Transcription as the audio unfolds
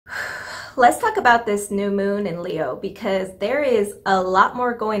let's talk about this new moon in Leo, because there is a lot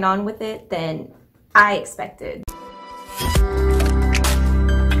more going on with it than I expected.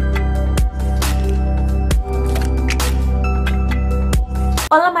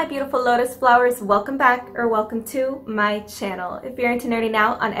 Hola my beautiful lotus flowers, welcome back or welcome to my channel. If you're into nerding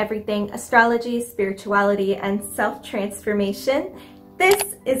out on everything astrology, spirituality, and self-transformation, this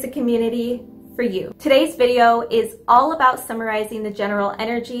is a community for you. Today's video is all about summarizing the general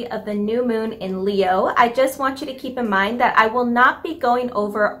energy of the new moon in Leo. I just want you to keep in mind that I will not be going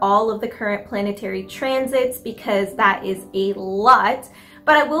over all of the current planetary transits because that is a lot,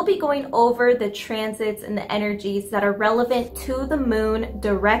 but I will be going over the transits and the energies that are relevant to the moon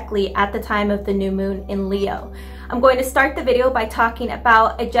directly at the time of the new moon in Leo. I'm going to start the video by talking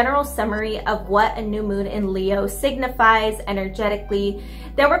about a general summary of what a new moon in Leo signifies energetically.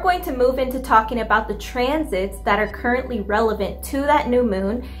 Then we're going to move into talking about the transits that are currently relevant to that new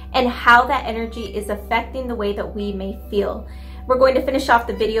moon and how that energy is affecting the way that we may feel. We're going to finish off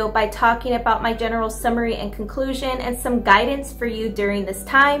the video by talking about my general summary and conclusion and some guidance for you during this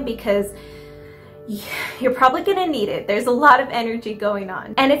time, because you're probably going to need it. There's a lot of energy going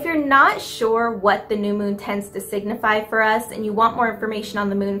on. And if you're not sure what the new moon tends to signify for us and you want more information on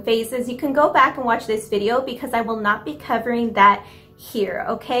the moon phases, you can go back and watch this video because I will not be covering that here,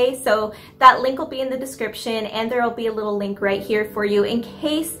 okay? So that link will be in the description, and there will be a little link right here for you in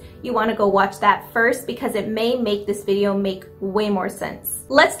case you want to go watch that first, because it may make this video make way more sense.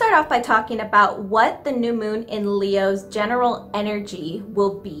 Let's start off by talking about what the new moon in Leo's general energy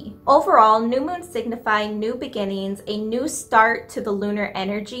will be. Overall, new moons signify new beginnings, a new start to the lunar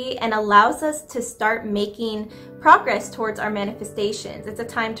energy, and allows us to start making progress towards our manifestations. It's a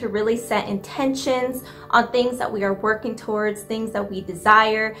time to really set intentions on things that we are working towards, things that we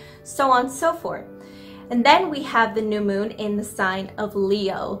desire, so on and so forth. And then we have the new moon in the sign of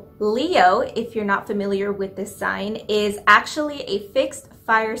Leo. Leo, if you're not familiar with this sign, is actually a fixed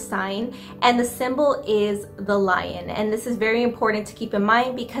fire sign, and the symbol is the lion. And this is very important to keep in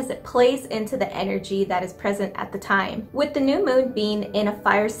mind because it plays into the energy that is present at the time. With the new moon being in a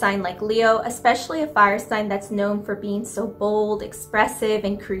fire sign like Leo, especially a fire sign that's known for being so bold, expressive,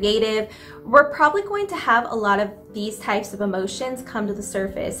 and creative, we're probably going to have a lot of these types of emotions come to the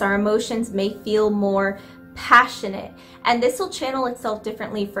surface. Our emotions may feel more passionate, and this will channel itself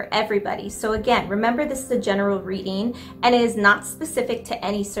differently for everybody. So again, remember, this is a general reading and it is not specific to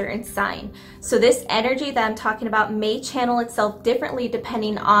any certain sign. So this energy that I'm talking about may channel itself differently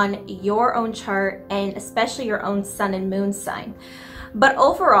depending on your own chart and especially your own sun and moon sign. But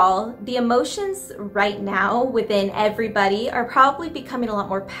overall, the emotions right now within everybody are probably becoming a lot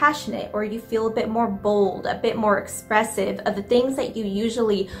more passionate, or you feel a bit more bold, a bit more expressive of the things that you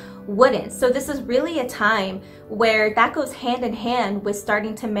usually wouldn't. So this is really a time where that goes hand in hand with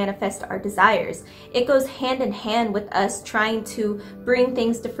starting to manifest our desires. It goes hand in hand with us trying to bring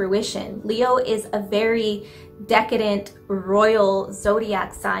things to fruition. Leo is a very decadent, royal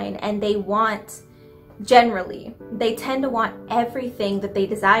zodiac sign, and they tend to want everything that they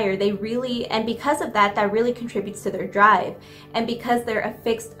desire. And because of that, that really contributes to their drive. And because they're a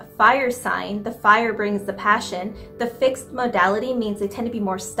fixed fire sign, the fire brings the passion. The fixed modality means they tend to be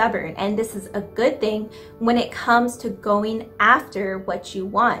more stubborn. And this is a good thing when it comes to going after what you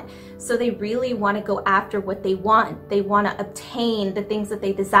want. So they really want to go after what they want. They want to obtain the things that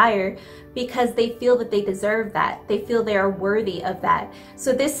they desire because they feel that they deserve that. They feel they are worthy of that.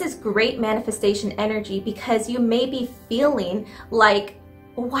 So this is great manifestation energy, because you may be feeling like,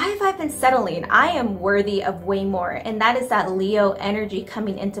 why have I been settling? I am worthy of way more. And that is that Leo energy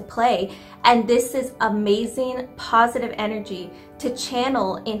coming into play. And this is amazing, positive energy to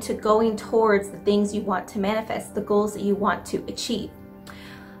channel into going towards the things you want to manifest, the goals that you want to achieve.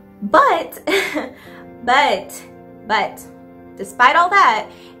 But despite all that,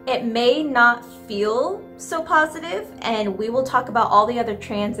 it may not feel so positive, and we will talk about all the other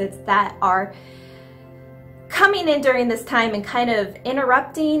transits that are coming in during this time and kind of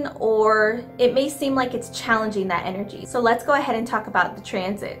interrupting, or it may seem like it's challenging that energy. So let's go ahead and talk about the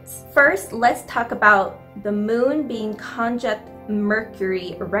transits. First, let's talk about the moon being conjunct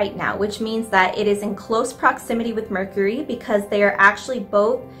Mercury right now, which means that it is in close proximity with Mercury because they are actually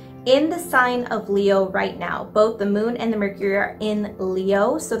both in the sign of Leo right now. Both the moon and the Mercury are in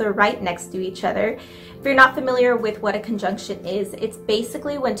Leo, so they're right next to each other. If you're not familiar with what a conjunction is, it's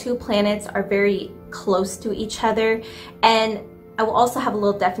basically when two planets are very close to each other. And I will also have a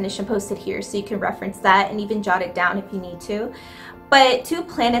little definition posted here so you can reference that and even jot it down if you need to. But two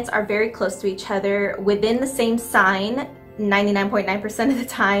planets are very close to each other within the same sign 99.9% of the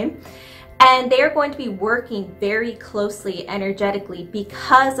time. And they are going to be working very closely energetically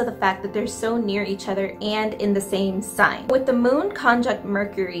because of the fact that they're so near each other and in the same sign. With the moon conjunct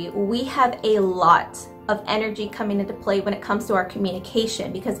Mercury, we have a lot of energy coming into play when it comes to our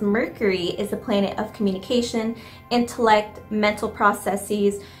communication, because Mercury is the planet of communication, intellect, mental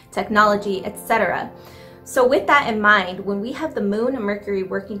processes, technology, etc. So with that in mind, when we have the moon and Mercury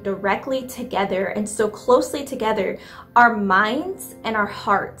working directly together and so closely together, our minds and our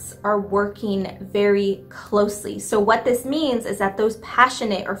hearts are working very closely. So what this means is that those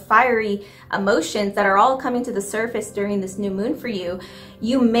passionate or fiery emotions that are all coming to the surface during this new moon for you,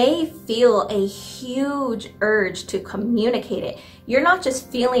 you may feel a huge urge to communicate it. You're not just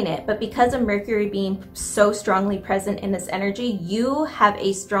feeling it, but because of Mercury being so strongly present in this energy, you have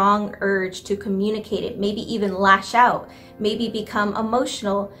a strong urge to communicate it, maybe even lash out, maybe become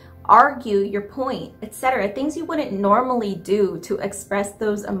emotional, argue your point, etc. Things you wouldn't normally do to express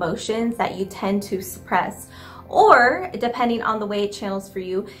those emotions that you tend to suppress. Or, depending on the way it channels for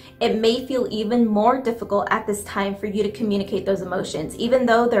you, it may feel even more difficult at this time for you to communicate those emotions. Even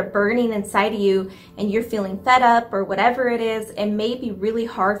though they're burning inside of you and you're feeling fed up or whatever it is, it may be really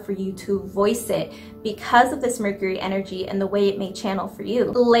hard for you to voice it because of this Mercury energy and the way it may channel for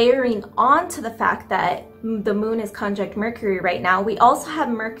you. Layering on to the fact that the moon is conjunct Mercury right now, we also have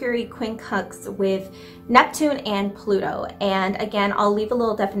Mercury quincunx with Neptune and Pluto. And again, I'll leave a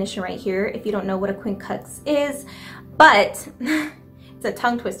little definition right here if you don't know what a quincunx is, but it's a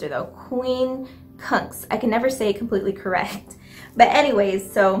tongue twister though, quincunx. I can never say it completely correct. But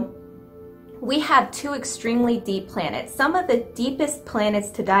anyways, so we have two extremely deep planets. Some of the deepest planets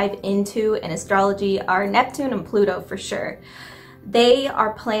to dive into in astrology are Neptune and Pluto for sure. They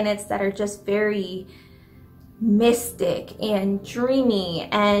are planets that are just very mystic and dreamy,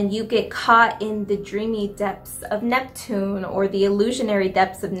 and you get caught in the dreamy depths of Neptune or the illusionary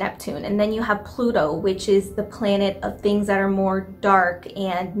depths of Neptune. And then you have Pluto, which is the planet of things that are more dark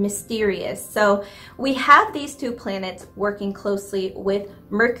and mysterious. So we have these two planets working closely with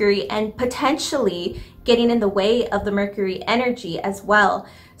Mercury and potentially getting in the way of the Mercury energy as well.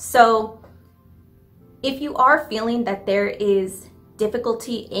 So if you are feeling that there is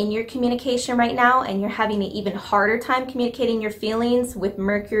difficulty in your communication right now and you're having an even harder time communicating your feelings with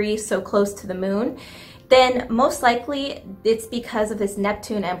Mercury so close to the moon, then most likely it's because of this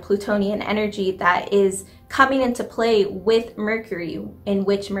Neptune and Plutonian energy that is coming into play with Mercury, in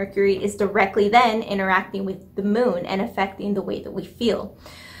which Mercury is directly then interacting with the moon and affecting the way that we feel.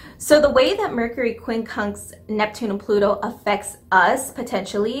 So the way that Mercury quincunx Neptune and Pluto affects us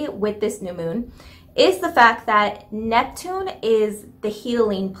potentially with this new moon is the fact that Neptune is the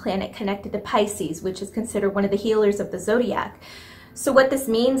healing planet connected to Pisces, which is considered one of the healers of the zodiac. So what this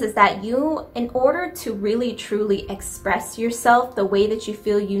means is that you, in order to really truly express yourself the way that you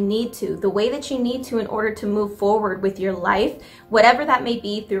feel you need to, the way that you need to in order to move forward with your life, whatever that may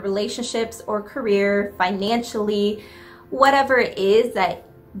be, through relationships or career, financially, whatever it is that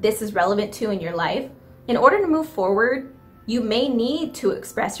this is relevant to in your life, in order to move forward, you may need to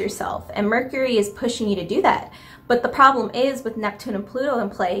express yourself, and Mercury is pushing you to do that. But the problem is with Neptune and Pluto in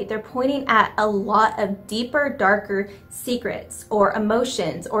play, they're pointing at a lot of deeper, darker secrets or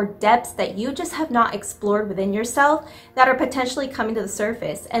emotions or depths that you just have not explored within yourself that are potentially coming to the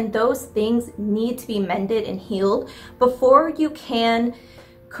surface. And those things need to be mended and healed before you can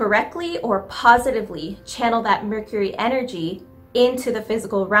correctly or positively channel that Mercury energy into the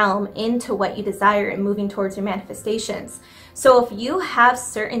physical realm, into what you desire and moving towards your manifestations. So if you have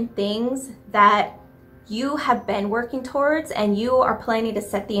certain things that you have been working towards and you are planning to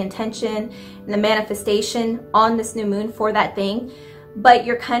set the intention and the manifestation on this new moon for that thing, but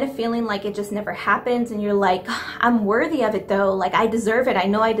you're kind of feeling like it just never happens and you're like, I'm worthy of it though, like I deserve it, I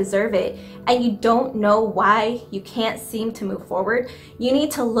know I deserve it, and you don't know why you can't seem to move forward, you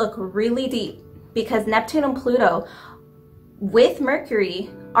need to look really deep, because Neptune and Pluto with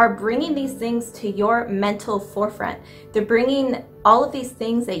Mercury are bringing these things to your mental forefront. They're bringing all of these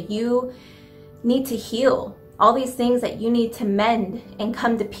things that you need to heal, all these things that you need to mend and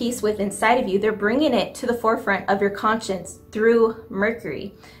come to peace with inside of you. They're bringing it to the forefront of your conscience through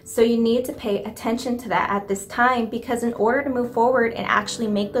Mercury. So you need to pay attention to that at this time, because in order to move forward and actually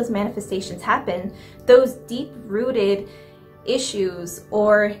make those manifestations happen, those deep-rooted issues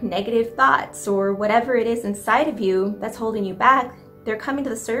or negative thoughts or whatever it is inside of you that's holding you back, they're coming to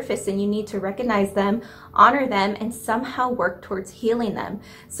the surface and you need to recognize them, honor them, and somehow work towards healing them.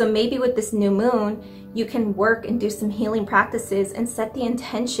 So maybe with this new moon, you can work and do some healing practices and set the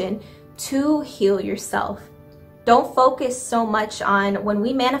intention to heal yourself don't focus so much on, when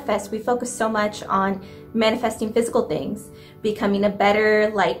we manifest, we focus so much on manifesting physical things, becoming a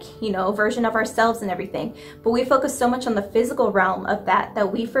better, like, you know, version of ourselves and everything. But we focus so much on the physical realm of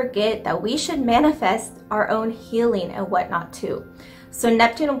that we forget that we should manifest our own healing and whatnot too. So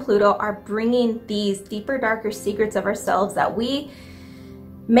Neptune and Pluto are bringing these deeper, darker secrets of ourselves that we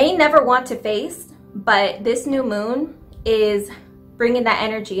may never want to face, but this new moon is bringing that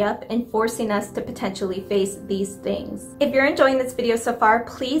energy up and forcing us to potentially face these things. If you're enjoying this video so far,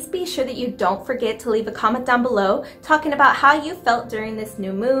 please be sure that you don't forget to leave a comment down below talking about how you felt during this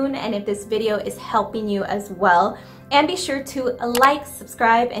new moon and if this video is helping you as well. And be sure to like,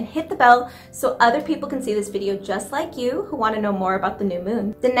 subscribe, and hit the bell so other people can see this video just like you who want to know more about the new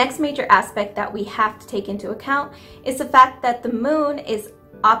moon. The next major aspect that we have to take into account is the fact that the moon is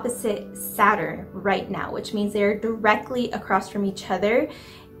opposite Saturn right now, which means they're directly across from each other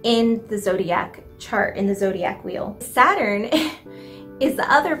in the zodiac chart, in the zodiac wheel. Saturn is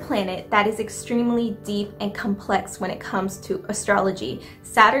the other planet that is extremely deep and complex when it comes to astrology.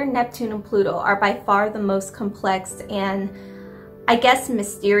 Saturn, Neptune, and Pluto are by far the most complex and, I guess,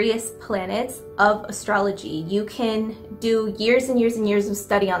 mysterious planets of astrology. You can do years and years and years of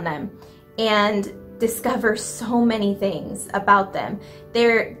study on them and discover so many things about them.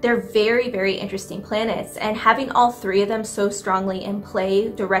 They're very, very interesting planets, and having all three of them so strongly in play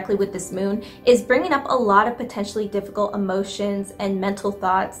directly with this moon is bringing up a lot of potentially difficult emotions and mental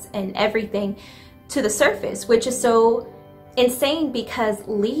thoughts and everything to the surface, which is so insane because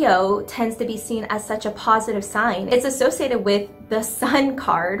Leo tends to be seen as such a positive sign. It's associated with the Sun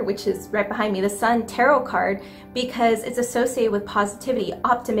card, which is right behind me, the Sun tarot card, because it's associated with positivity,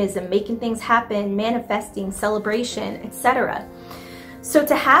 optimism, making things happen, manifesting, celebration, etc. So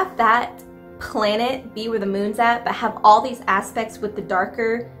to have that planet be where the moon's at, but have all these aspects with the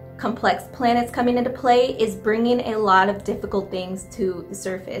darker, complex planets coming into play is bringing a lot of difficult things to the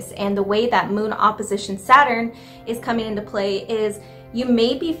surface. And the way that moon opposition Saturn is coming into play is you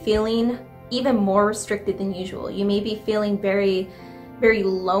may be feeling even more restricted than usual. You may be feeling very, very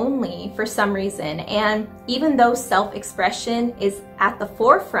lonely for some reason. And even though self-expression is at the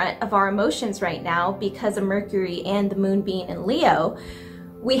forefront of our emotions right now because of Mercury and the moon being in Leo,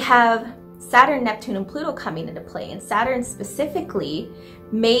 we have Saturn, Neptune, and Pluto coming into play. And Saturn specifically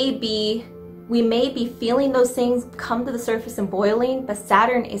we may be feeling those things come to the surface and boiling, but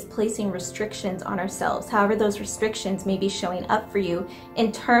Saturn is placing restrictions on ourselves. However, those restrictions may be showing up for you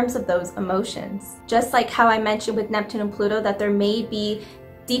in terms of those emotions. Just like how I mentioned with Neptune and Pluto that there may be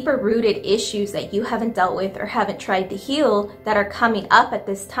deeper rooted issues that you haven't dealt with or haven't tried to heal that are coming up at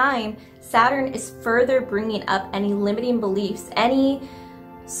this time, Saturn is further bringing up any limiting beliefs, any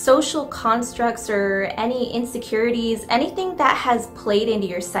social constructs or any insecurities, anything that has played into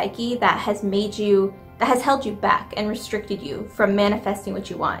your psyche that has held you back and restricted you from manifesting what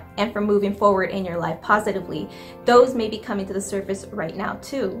you want and from moving forward in your life positively. Those may be coming to the surface right now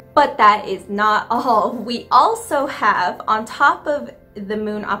too. But that is not all. We also have, on top of the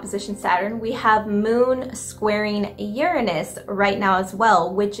moon opposition Saturn, we have moon squaring Uranus right now as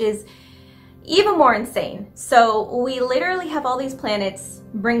well, which is even more insane. So we literally have all these planets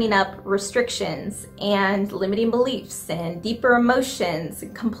bringing up restrictions and limiting beliefs and deeper emotions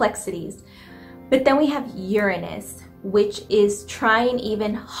and complexities. But then we have Uranus, which is trying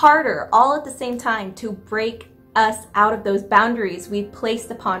even harder all at the same time to break us out of those boundaries we've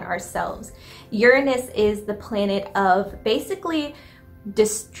placed upon ourselves. Uranus is the planet of basically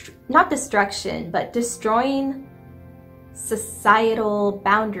not destruction, but destroying societal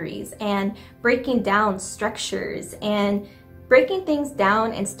boundaries and breaking down structures and breaking things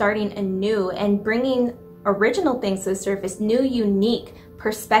down and starting anew and bringing original things to the surface, new unique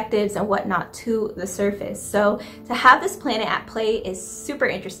perspectives and whatnot to the surface. So to have this planet at play is super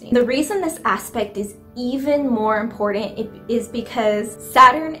interesting. The reason this aspect is even more important is because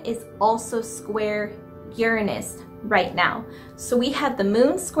Saturn is also square Uranus right now. So we have the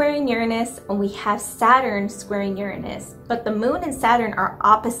moon squaring Uranus and we have Saturn squaring Uranus, but the moon and Saturn are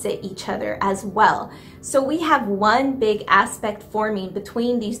opposite each other as well. So we have one big aspect forming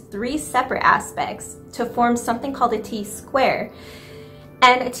between these three separate aspects to form something called a T-square.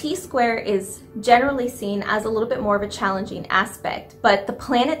 And a T-square is generally seen as a little bit more of a challenging aspect, but the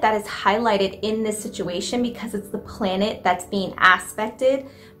planet that is highlighted in this situation, because it's the planet that's being aspected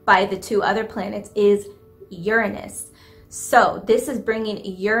by the two other planets, is Uranus. So this is bringing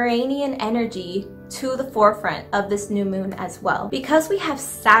Uranian energy to the forefront of this new moon as well. Because we have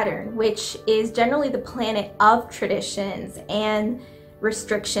Saturn, which is generally the planet of traditions and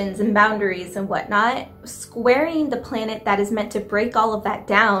restrictions and boundaries and whatnot, squaring the planet that is meant to break all of that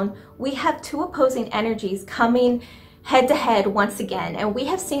down, we have two opposing energies coming head to head once again. And we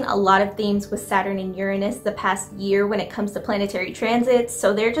have seen a lot of themes with Saturn and Uranus the past year when it comes to planetary transits.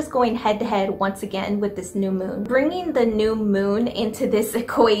 So they're just going head to head once again with this new moon. Bringing the new moon into this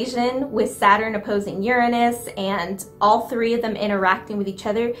equation with Saturn opposing Uranus and all three of them interacting with each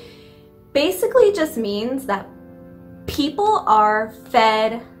other basically just means that people are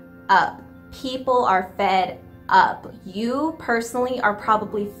fed up. People are fed up. You personally are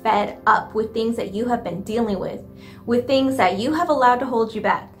probably fed up with things that you have been dealing with things that you have allowed to hold you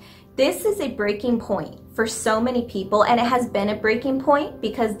back. This is a breaking point for so many people, and it has been a breaking point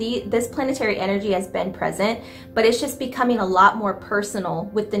because this planetary energy has been present, but it's just becoming a lot more personal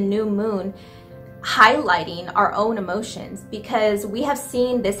with the new moon highlighting our own emotions, because we have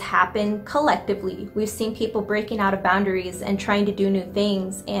seen this happen collectively. We've seen people breaking out of boundaries and trying to do new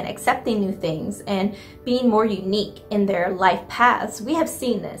things and accepting new things and being more unique in their life paths. We have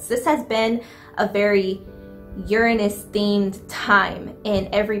seen this. This has been a very Uranus themed time in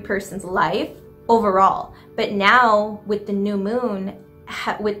every person's life overall. But now with the new moon,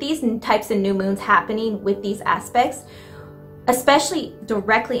 with these types of new moons happening with these aspects, especially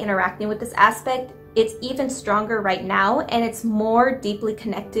directly interacting with this aspect, it's even stronger right now, and it's more deeply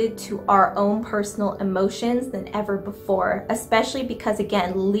connected to our own personal emotions than ever before, especially because,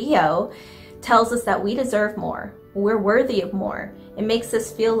 again, Leo tells us that we deserve more. We're worthy of more. It makes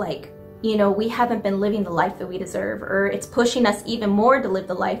us feel like, you know, we haven't been living the life that we deserve, or it's pushing us even more to live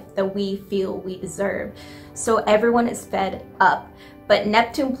the life that we feel we deserve. So everyone is fed up. But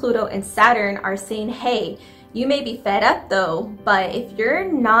Neptune, Pluto, and Saturn are saying, hey, you may be fed up though, but if you're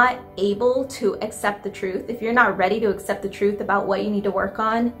not able to accept the truth, if you're not ready to accept the truth about what you need to work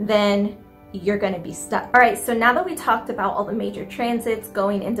on, then you're going to be stuck. All right, so now that we talked about all the major transits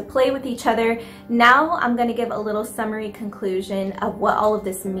going into play with each other, now I'm going to give a little summary conclusion of what all of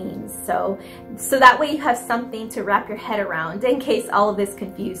this means. So that way you have something to wrap your head around in case all of this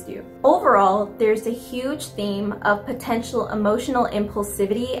confused you. Overall, there's a huge theme of potential emotional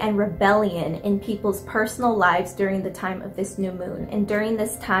impulsivity and rebellion in people's personal lives during the time of this new moon and during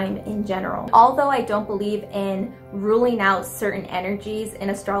this time in general. Although I don't believe in ruling out certain energies in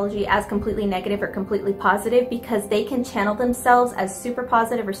astrology as completely negative or completely positive, because they can channel themselves as super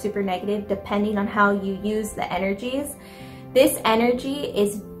positive or super negative depending on how you use the energies. This energy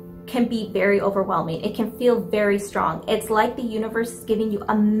can be very overwhelming. It can feel very strong. It's like the universe is giving you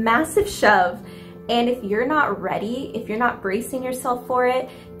a massive shove, and if you're not ready, if you're not bracing yourself for it,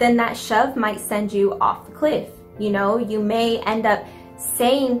 then that shove might send you off the cliff. You know, you may end up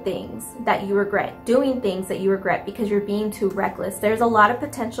saying things that you regret, doing things that you regret because you're being too reckless. There's a lot of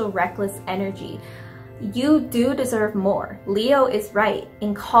potential reckless energy. You do deserve more. Leo is right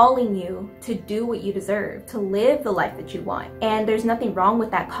in calling you to do what you deserve, to live the life that you want. And there's nothing wrong with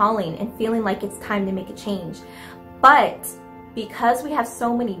that calling and feeling like it's time to make a change. But because we have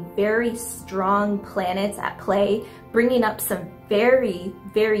so many very strong planets at play, bringing up some very,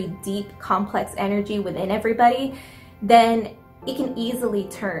 very deep, complex energy within everybody, then it can easily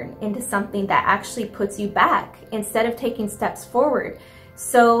turn into something that actually puts you back instead of taking steps forward.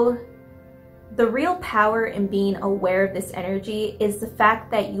 So the real power in being aware of this energy is the fact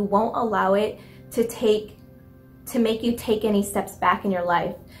that you won't allow it to make you take any steps back in your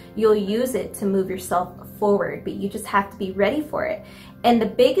life. You'll use it to move yourself forward, but you just have to be ready for it. And the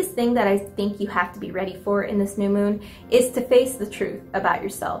biggest thing that I think you have to be ready for in this new moon is to face the truth about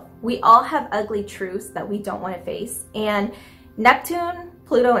yourself. We all have ugly truths that we don't want to face, and Neptune,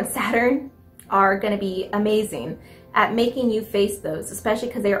 Pluto, and Saturn are going to be amazing at making you face those, especially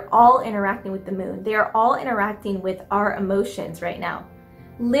because they are all interacting with the moon. They are all interacting with our emotions right now.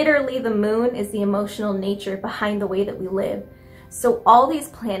 Literally, the moon is the emotional nature behind the way that we live. So all these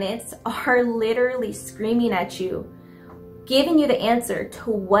planets are literally screaming at you, giving you the answer to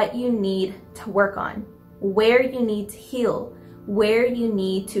what you need to work on, where you need to heal, where you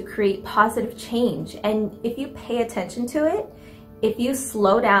need to create positive change. And if you pay attention to it, if you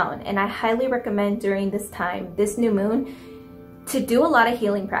slow down, and I highly recommend during this time, this new moon, to do a lot of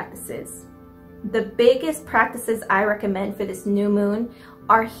healing practices. The biggest practices I recommend for this new moon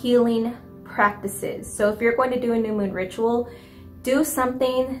are healing practices. So if you're going to do a new moon ritual, do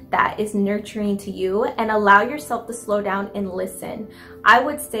something that is nurturing to you and allow yourself to slow down and listen. I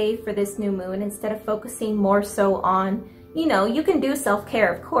would say for this new moon, instead of focusing more so on, you know, you can do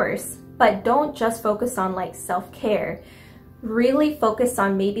self-care, of course, but don't just focus on like self-care. Really focus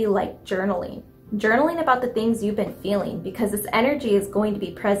on maybe like journaling about the things you've been feeling, because this energy is going to be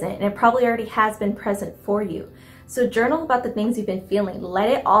present and it probably already has been present for you. So journal about the things you've been feeling. Let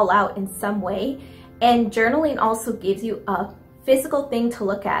it all out in some way. And journaling also gives you a physical thing to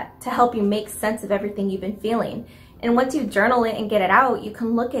look at to help you make sense of everything you've been feeling. And once you journal it and get it out, you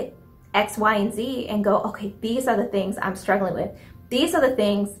can look at X, Y, and Z and go, okay, these are the things I'm struggling with. These are the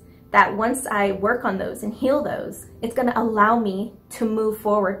things that once I work on those and heal those, it's gonna allow me to move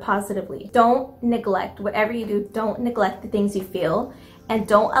forward positively. Don't neglect, whatever you do, don't neglect the things you feel, and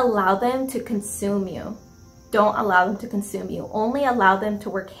don't allow them to consume you. Don't allow them to consume you. Only allow them to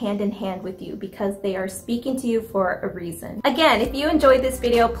work hand in hand with you because they are speaking to you for a reason. Again, if you enjoyed this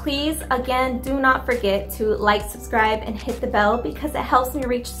video, please, again, do not forget to like, subscribe, and hit the bell because it helps me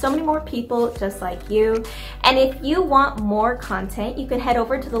reach so many more people just like you. And if you want more content, you can head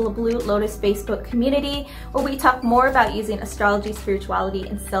over to the LaBlue Lotus Facebook community where we talk more about using astrology, spirituality,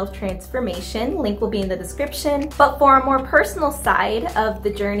 and self-transformation. Link will be in the description. But for a more personal side of the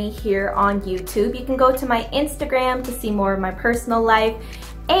journey here on YouTube, you can go to my Instagram to see more of my personal life,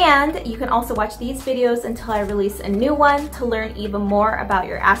 and you can also watch these videos until I release a new one to learn even more about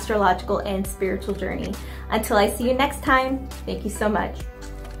your astrological and spiritual journey. Until I see you next time, thank you so much.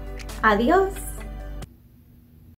 Adios.